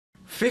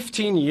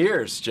15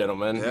 years,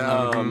 gentlemen.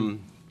 Yeah.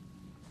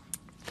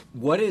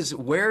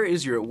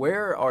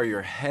 Where are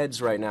your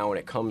heads right now when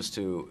it comes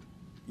to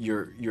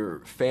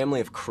your family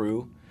of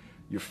crew,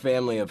 your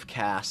family of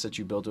cast that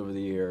you built over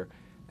the year,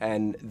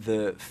 and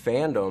the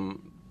fandom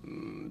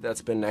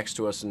that's been next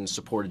to us and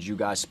supported you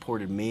guys,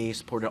 supported me,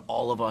 supported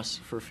all of us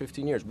for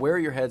 15 years? Where are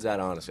your heads at,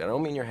 honestly? I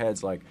don't mean your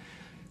heads like,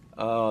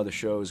 oh, the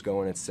show's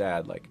going, it's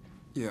sad. Like,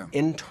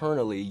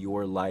 internally,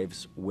 your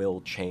lives will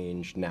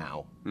change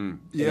now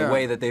in a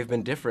way that they've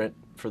been different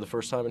for the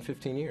first time in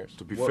 15 years.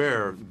 To be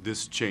fair,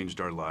 this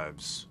changed our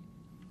lives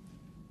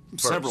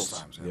several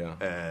times. Yeah.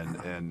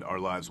 And our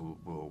lives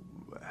will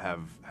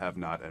have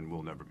not and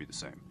will never be the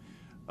same.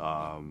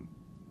 Kind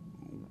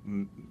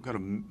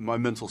of my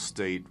mental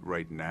state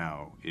right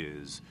now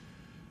is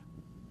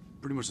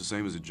pretty much the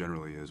same as it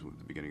generally is at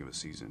the beginning of a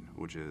season,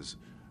 which is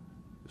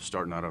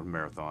starting out on a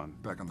marathon.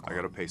 Back on the clock. I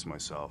got to pace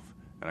myself,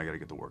 and I got to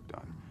get the work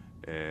done.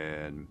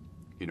 And,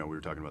 we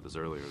were talking about this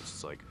earlier. It's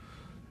just like,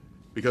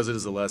 because it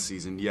is the last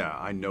season, yeah,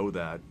 I know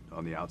that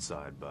on the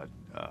outside, but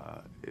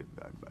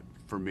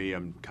for me,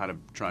 I'm kind of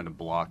trying to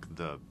block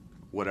the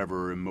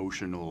whatever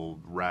emotional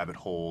rabbit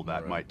hole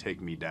that might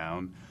take me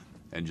down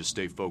and just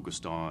stay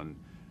focused on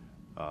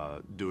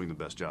doing the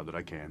best job that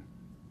I can.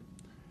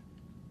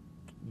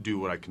 Do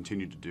what I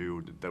continue to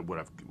do,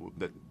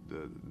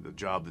 the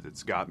job that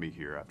it's got me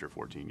here after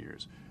 14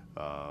 years.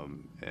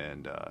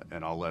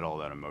 And I'll let all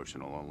that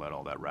emotional and let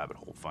all that rabbit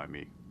hole find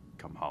me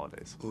come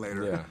holidays.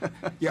 Later.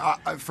 Yeah.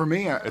 For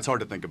me... it's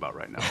hard to think about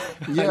right now.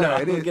 Yeah, I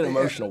know, I get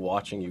emotional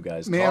watching you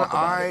guys talk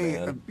about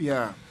it,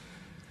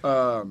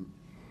 man.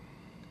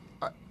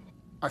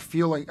 I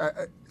feel like...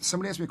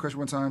 somebody asked me a question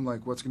one time,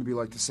 like, what's going to be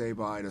like to say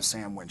bye to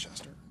Sam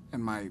Winchester?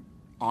 And my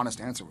honest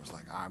answer was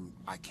like,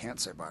 I can't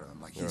say bye to him.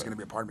 Like, he's going to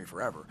be a part of me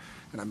forever.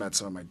 And I met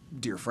some of my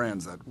dear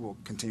friends that will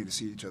continue to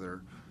see each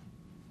other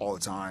all the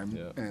time.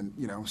 Yeah.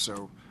 And,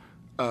 so...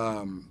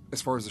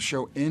 as far as the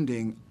show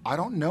ending, I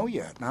don't know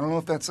yet. And I don't know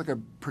if that's like a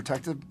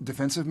protective,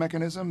 defensive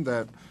mechanism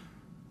that,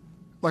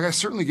 like, I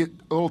certainly get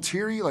a little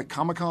teary. Like,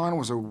 Comic-Con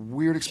was a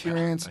weird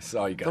experience. Yeah, I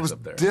saw you guys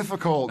up there. That was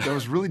difficult. That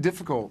was really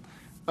difficult.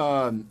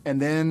 And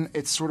then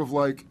it's sort of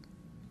like,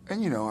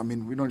 and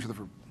we've known each other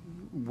for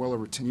well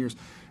over 10 years.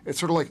 It's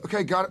sort of like,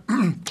 okay, got it.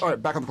 All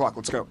right, back on the clock.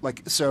 Let's go.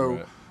 Like,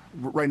 so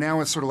right now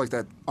it's sort of like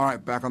that, all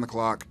right, back on the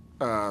clock.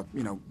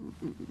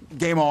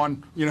 Game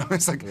on.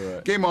 It's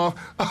like game off.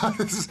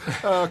 This is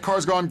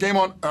car's gone. Game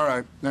on.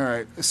 All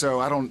right. So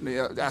I don't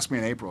ask me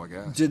in April, I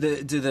guess. Do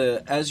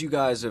the as you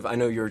guys have? I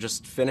know you're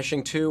just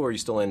finishing 2, or are you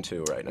still in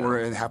 2 right now?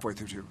 We're halfway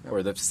through 2,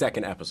 or the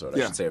second episode,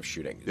 I should say, of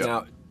shooting. Yep.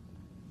 Now,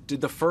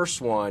 did the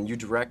first one? You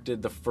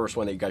directed the first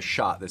one that you guys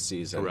shot this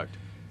season. Correct.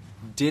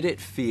 Did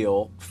it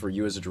feel, for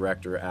you as a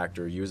director,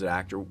 actor, you as an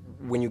actor,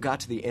 when you got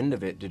to the end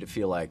of it, did it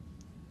feel like,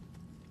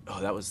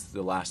 oh, that was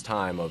the last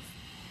time of?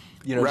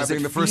 Does it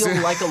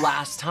feel like the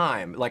last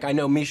time? Like, I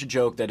know Misha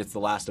joked that it's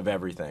the last of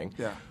everything.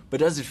 Yeah. But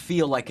does it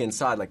feel like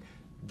inside, like,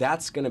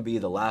 that's going to be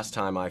the last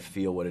time I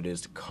feel what it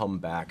is to come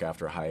back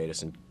after a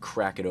hiatus and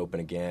crack it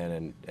open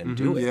again and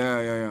do it?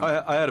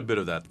 Yeah. I had a bit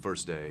of that the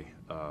first day,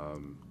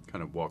 kind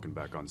of walking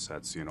back on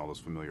set, seeing all those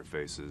familiar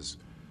faces,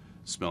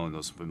 smelling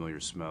those familiar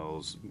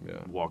smells,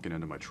 walking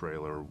into my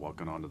trailer,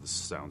 walking onto the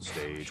sound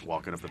stage,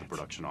 walking up to the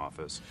production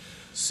office,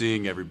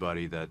 seeing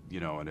everybody that,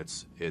 and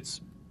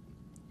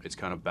it's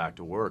kind of back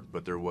to work,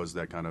 but there was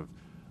that kind of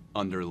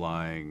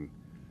underlying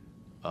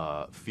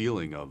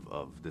feeling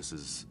of this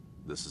is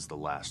the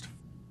last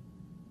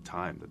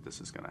time that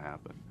this is going to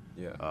happen.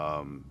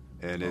 Yeah.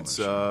 And it's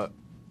a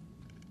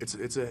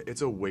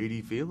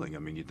weighty feeling. I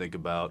mean, you think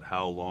about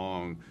how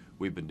long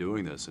we've been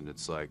doing this, and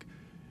it's like,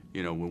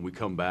 when we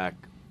come back,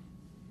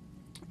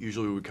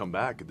 usually when we come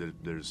back,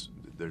 there's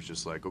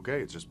just like, okay,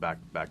 it's just back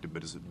to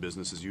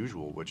business as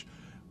usual, which.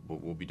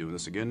 We'll be doing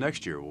this again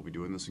next year. We'll be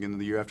doing this again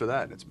the year after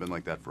that. And it's been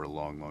like that for a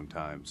long, long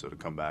time. So to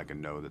come back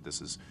and know that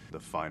this is the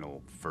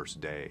final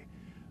first day,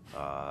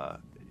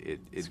 it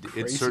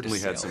certainly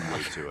had some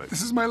weight to it.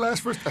 This is my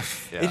last first.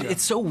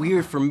 It's so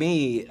weird for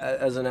me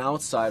as an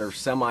outsider,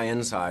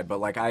 semi-inside. But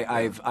like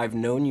I've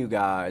known you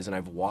guys and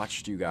I've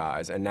watched you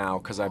guys, and now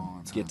because I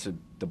get to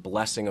the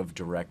blessing of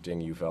directing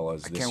you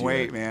fellas this year. Can't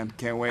wait, man.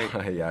 Can't wait.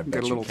 Yeah, I bet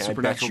got a little you can.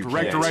 supernatural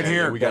director right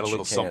here. We got a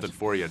little something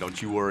for you.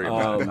 Don't you worry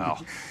about it now.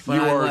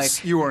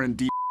 You are in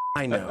deep.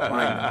 I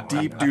know.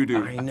 Deep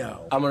doo-doo. I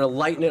know. I'm going to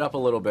lighten it up a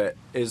little bit.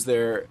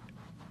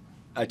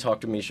 I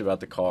talked to Misha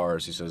about the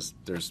cars. He says,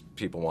 there's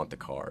people want the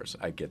cars.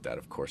 I get that,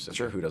 of course.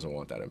 Sure. Who doesn't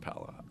want that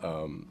Impala?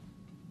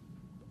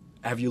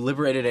 Have you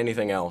liberated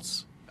anything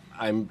else?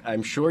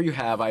 I'm sure you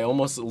have. I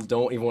almost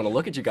don't even want to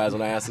look at you guys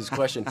when I ask this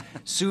question.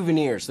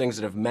 Souvenirs, things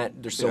that have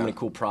meant. There's so many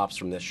cool props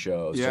from this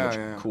show. So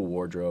much cool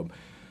wardrobe.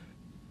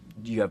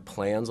 Do you have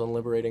plans on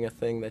liberating a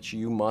thing that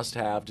you must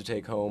have to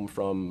take home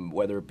from,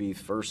 whether it be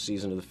first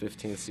season to the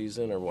 15th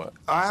season or what?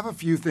 I have a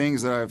few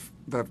things that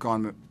have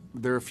gone.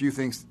 There are a few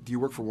things. Do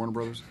you work for Warner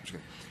Brothers?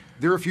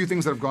 There are a few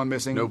things that have gone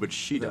missing. No, but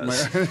she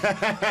does.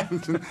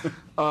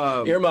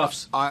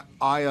 Earmuffs.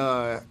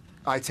 I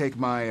take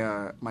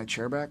my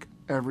chair back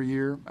every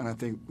year, and I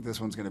think this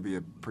one's going to be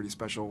a pretty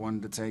special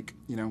one to take.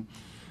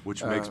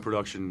 Which makes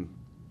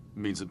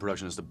means that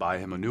production has to buy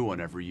him a new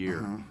one every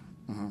year.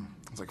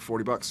 It's like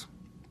 $40.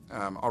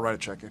 I'll write a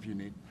check if you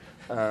need.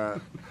 Yeah,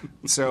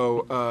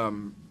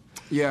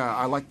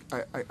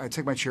 I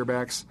take my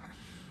chairbacks.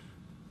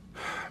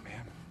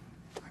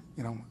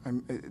 Man,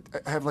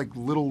 I have like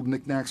little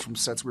knickknacks from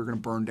sets we were going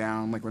to burn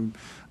down. Like when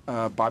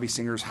Bobby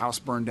Singer's house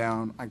burned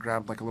down, I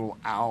grabbed like a little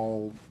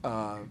owl,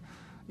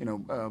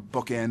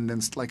 bookend,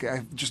 and like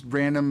just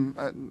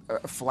random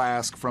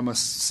flask from a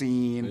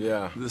scene.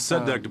 Yeah. The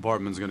set deck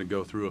department's going to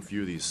go through a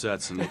few of these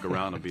sets and look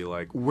around and be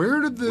like,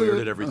 where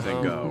did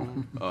everything go?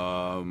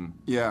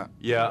 Yeah.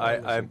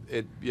 Yeah,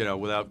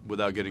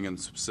 without getting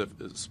into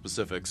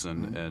specifics,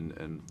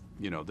 and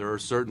there are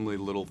certainly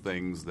little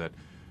things that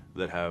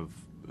have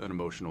that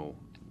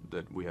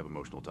we have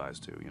emotional ties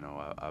to.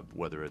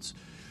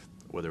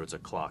 Whether it's a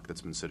clock that's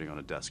been sitting on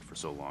a desk for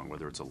so long,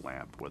 whether it's a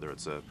lamp, whether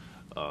it's a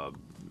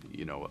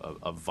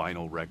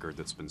vinyl record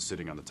that's been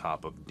sitting on the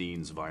top of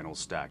Dean's vinyl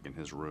stack in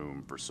his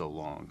room for so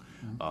long.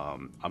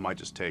 I might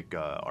just take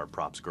our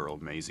props girl,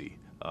 Maisie.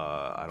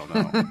 I don't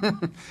know.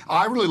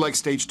 I really like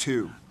Stage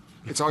 2.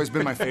 It's always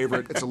been my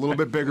favorite. It's a little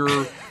bit bigger,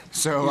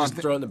 so you just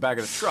throw it in the back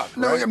of the truck.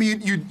 No, right? I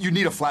mean you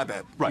need a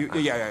flatbed. Right.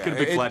 Yeah. Get a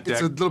big flat deck.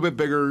 It's a little bit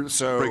bigger,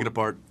 so Break it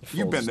apart.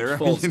 You've been there.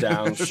 Folds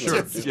down. Sure.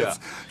 It's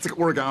like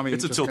origami.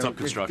 It's a tilt-up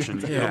construction.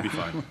 Yeah. It'll be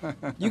fine.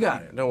 You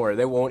got it. Don't worry.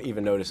 They won't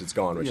even notice it's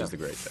gone, which is the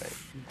great thing.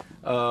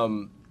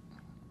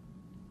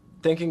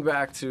 Thinking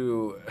back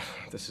to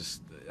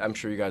I'm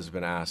sure you guys have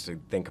been asked to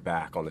think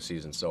back on the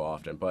season so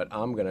often, but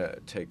I'm going to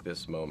take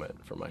this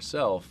moment for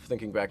myself,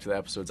 thinking back to the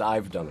episodes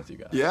I've done with you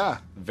guys. Yeah.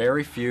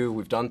 Very few.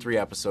 We've done 3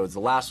 episodes. The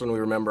last one we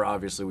remember,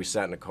 obviously, we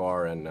sat in a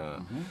car and,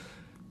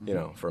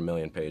 for 1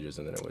 million pages,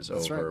 and then it was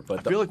over. Right. But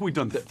I feel like we've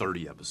done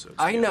 30 episodes.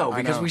 I know,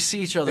 I because know. we see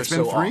each other It's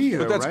so been 3, often. though,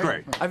 But that's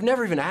right? great. I've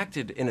never even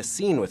acted in a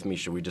scene with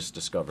Misha, we just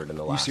discovered in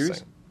the last serious?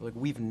 thing. Like,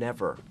 we've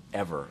never,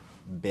 ever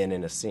been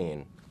in a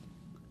scene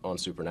on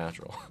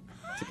Supernatural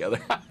together.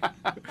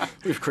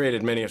 We've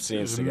created many of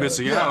scenes together.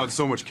 Missing out on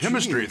so much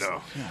chemistry,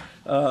 though.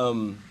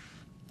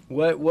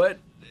 What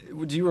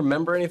do you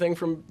remember anything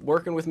from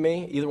working with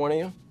me, either one of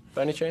you,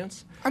 by any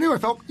chance? I knew. I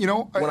felt.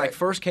 When I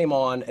first came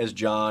on as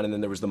John, and then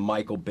there was the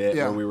Michael bit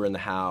Yeah. where we were in the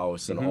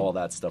house and all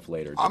that stuff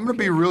later. I'm going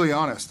to be really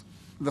honest.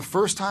 The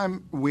first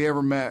time we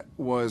ever met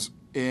was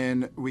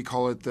we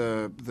call it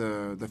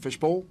the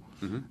fishbowl,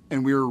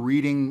 and we were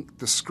reading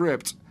the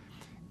script,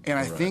 and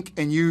I think,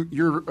 and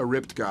you're a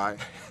ripped guy,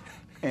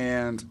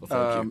 and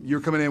thank you. you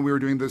were coming in. We were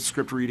doing the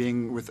script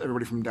reading with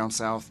everybody from down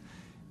south,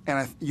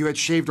 and you had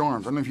shaved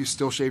arms. I don't know if you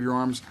still shave your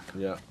arms.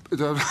 Yeah.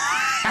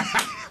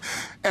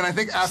 And I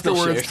think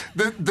afterwards,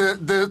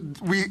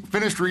 we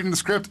finished reading the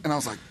script, and I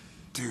was like,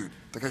 dude,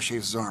 that guy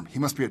shaves his arm. He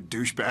must be a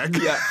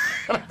douchebag. Yeah.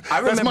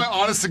 That's my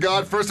honest to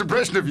God first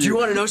impression of you. Do you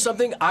want to know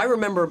something? I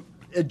remember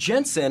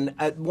Jensen,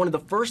 at one of the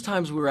first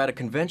times we were at a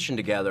convention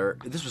together,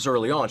 this was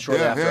early on,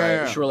 shortly after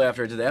I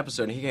did the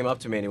episode, and he came up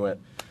to me and he went,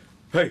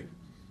 "Hey,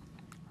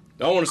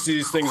 I want to see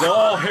these things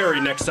all hairy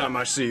next time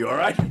I see you, all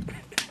right?"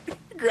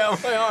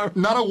 Grabbed my arm.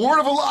 Not a word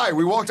of a lie.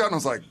 We walked out and I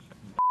was like,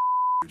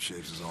 dude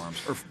shaves his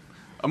arms.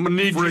 I'm going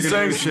to need you Friggin'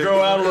 things to shit.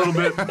 grow out a little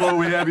bit before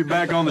we have you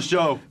back on the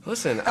show.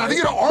 Listen, And I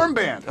think he had an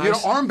armband. He had an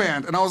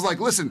armband, and I was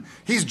like, listen,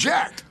 he's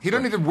jacked. He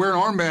doesn't need to wear an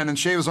armband and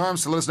shave his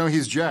arms to let us know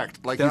he's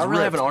jacked. Like, did he's I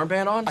really have ripped. an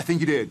armband on? I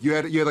think you did. You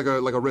had like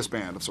a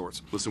wristband of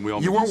sorts. Listen, we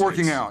all You make weren't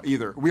working mistakes. out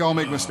either. We all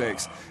make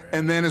mistakes.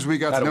 And then as we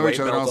got Had to a know weight each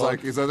other, I belt was on.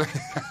 like, is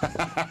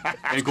that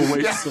Ankle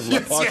weights. of my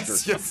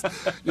posture. yes.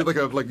 You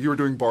had like you were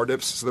doing bar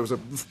dips, so there was a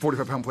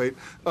 45-pound plate.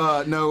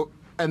 No,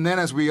 and then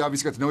as we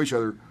obviously got to know each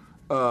other,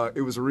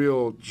 it was a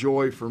real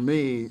joy for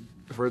me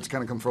for it to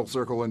kind of come full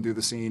circle and do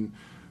the scene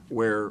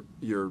where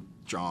you're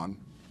John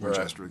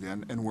Winchester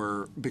again, and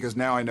because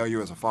now I know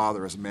you as a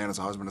father, as a man, as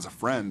a husband, as a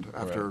friend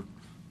after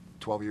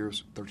 12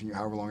 years, 13 years,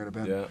 however long it had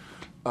been.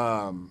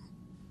 Yeah.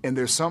 And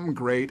there's something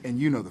great, and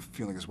you know the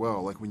feeling as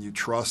well, like when you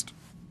trust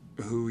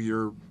who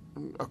you're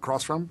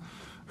across from,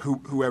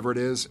 whoever it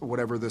is,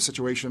 whatever the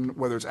situation,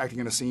 whether it's acting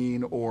in a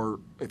scene or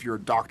if you're a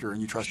doctor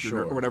and you trust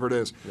your or whatever it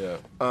is. Yeah.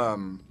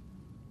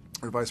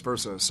 Or vice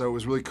versa. So it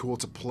was really cool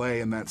to play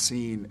in that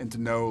scene and to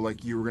know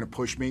like you were going to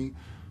push me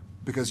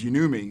because you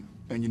knew me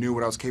and you knew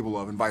what I was capable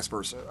of, and vice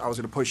versa. I was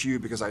going to push you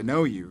because I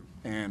know you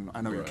and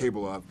I know what you're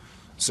capable of.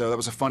 So that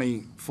was a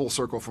funny full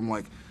circle from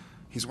like,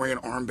 he's wearing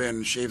an armband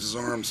and shaves his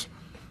arms.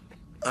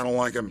 I don't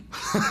like him.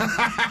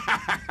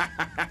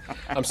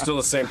 I'm still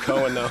the same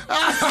Cohen, though.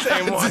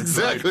 Same one.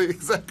 Exactly.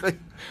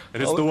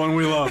 And it's the one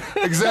we love.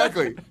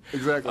 Exactly.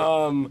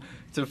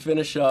 To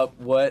finish up,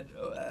 what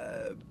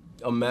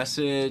a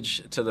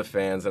message to the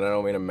fans, and I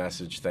don't mean a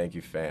message, thank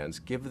you fans.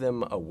 Give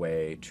them a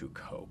way to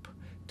cope.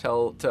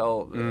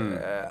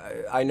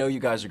 I know you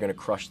guys are going to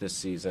crush this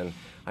season.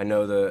 I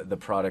know the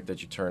product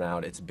that you turn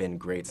out, it's been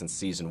great since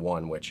season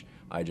 1, which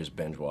I just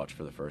binge watched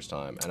for the first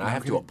time. And I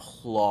have to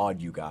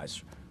applaud you guys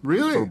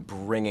for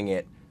bringing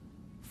it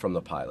from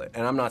the pilot.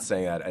 And I'm not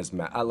saying that as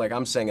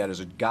I'm saying that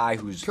as a guy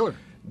who's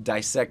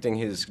dissecting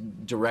his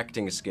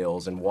directing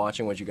skills and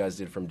watching what you guys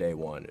did from day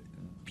one.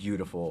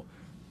 Beautiful.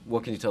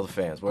 What can you tell the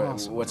fans?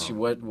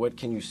 What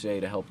can you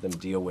say to help them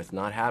deal with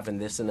not having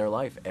this in their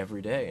life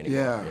every day anymore?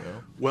 Yeah. You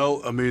know?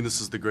 Well, I mean,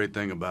 this is the great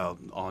thing about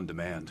on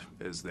demand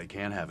is they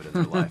can have it in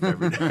their life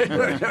every day.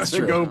 They have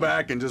to go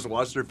back and just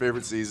watch their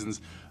favorite seasons.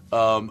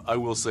 I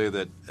will say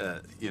that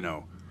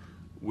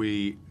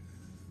we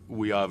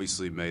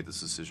obviously made this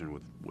decision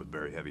with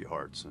very heavy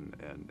hearts,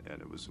 and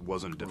it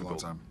wasn't a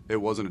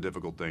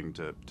difficult thing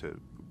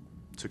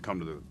to come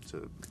to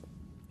the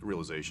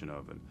realization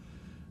of. And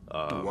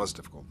it was a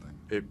difficult thing.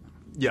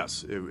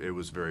 Yes, it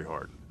was very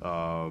hard,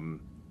 and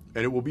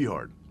it will be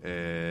hard.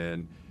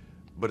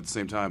 But at the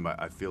same time,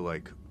 I feel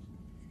like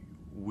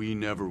we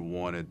never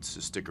wanted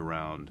to stick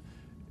around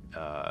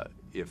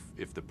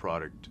if the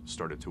product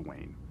started to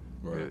wane.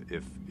 Right.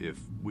 If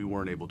we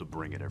weren't able to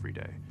bring it every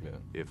day,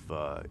 if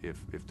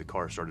the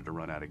car started to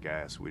run out of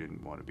gas, we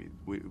didn't want to be.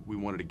 We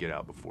wanted to get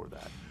out before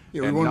that.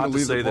 Yeah, we wanted to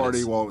leave the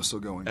party while it was still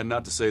going. And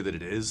not to say that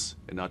it is,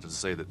 and not to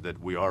say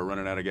that we are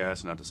running out of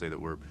gas, and not to say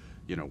that we're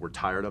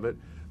tired of it,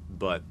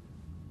 but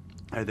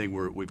I think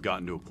we've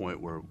gotten to a point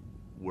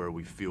where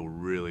we feel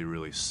really,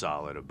 really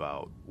solid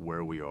about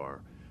where we are.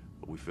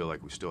 But we feel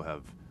like we still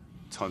have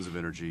tons of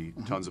energy,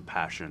 tons of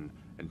passion,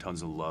 and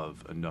tons of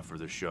love enough for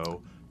the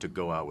show to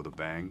go out with a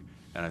bang.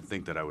 And I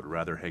think that I would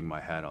rather hang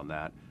my hat on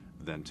that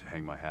than to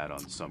hang my hat on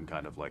some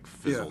kind of like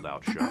fizzled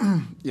out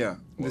show. Yeah,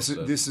 this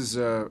is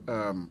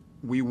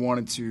we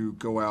wanted to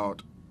go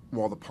out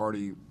while the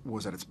party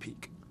was at its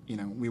peak.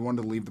 We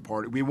wanted to leave the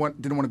party. didn't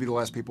want to be the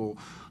last people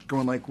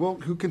going like, well,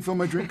 who can fill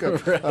my drink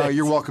up? Right.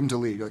 You're welcome to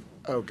leave. You're like,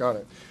 oh, got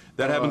it.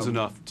 That happens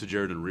enough to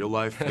Jared in real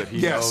life that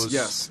he knows.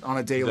 Yes, on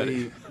a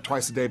daily,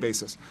 twice a day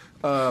basis.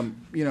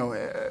 The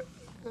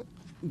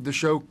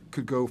show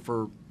could go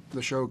for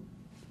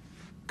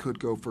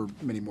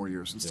many more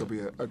years and still be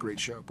a great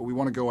show. But we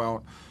want to go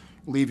out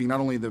leaving not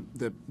only the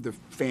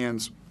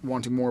fans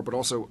wanting more, but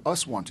also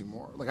us wanting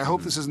more. Like, I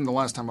hope this isn't the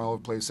last time I'll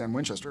play Sam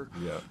Winchester.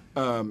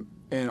 Yeah.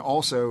 And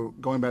also,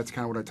 going back to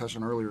kind of what I touched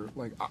on earlier,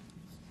 like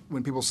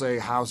when people say,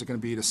 how's it going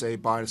to be to say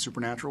bye to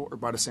Supernatural or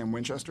bye to Sam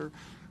Winchester,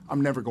 I'm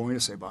never going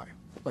to say bye.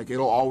 Like,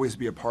 it'll always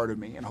be a part of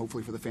me, and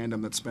hopefully for the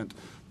fandom that spent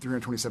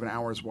 327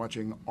 hours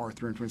watching our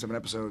 327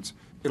 episodes,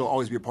 it'll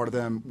always be a part of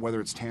them,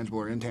 whether it's tangible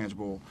or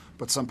intangible,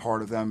 but some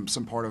part of them,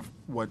 some part of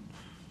what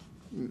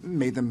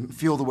made them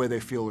feel the way they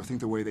feel or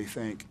think the way they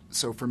think.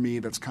 So for me,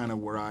 that's kind of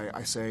where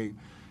I say,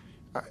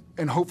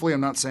 and hopefully I'm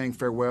not saying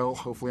farewell,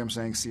 hopefully I'm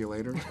saying see you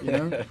later,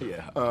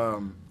 Yeah.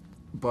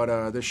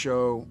 But this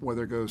show,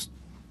 whether it goes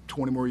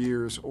 20 more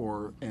years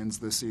or ends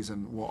this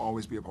season, will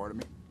always be a part of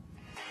me.